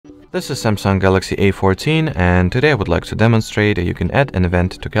This is Samsung Galaxy A14, and today I would like to demonstrate that you can add an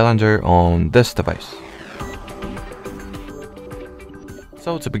event to calendar on this device.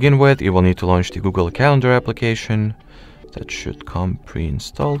 So to begin with, you will need to launch the Google Calendar application. That should come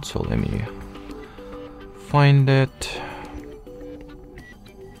pre-installed, so let me find it.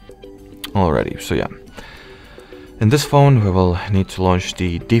 Alrighty, so yeah. In this phone, we will need to launch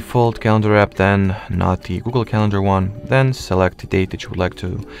the default calendar app, then not the Google Calendar one. Then select the date that you would like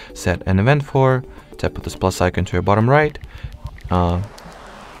to set an event for. Tap this plus icon to your bottom right.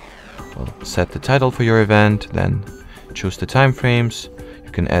 Set the title for your event, then choose the time frames. You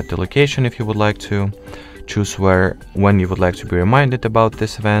can add the location if you would like to. Choose when you would like to be reminded about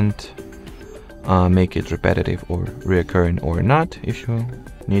this event. Make it repetitive or recurring or not if you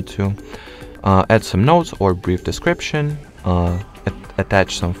need to. Add some notes or brief description,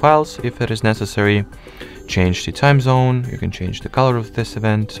 attach some files if it is necessary, change the time zone. You can change the color of this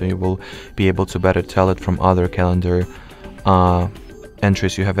event so you will be able to better tell it from other calendar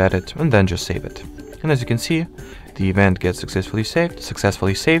entries you have added, and then just save it. And as you can see, the event gets successfully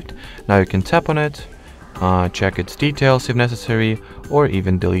saved. Now you can tap on it, check its details if necessary, or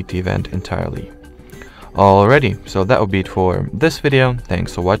even delete the event entirely. Alrighty, so that would be it for this video.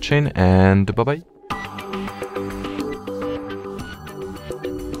 Thanks for watching, and bye bye.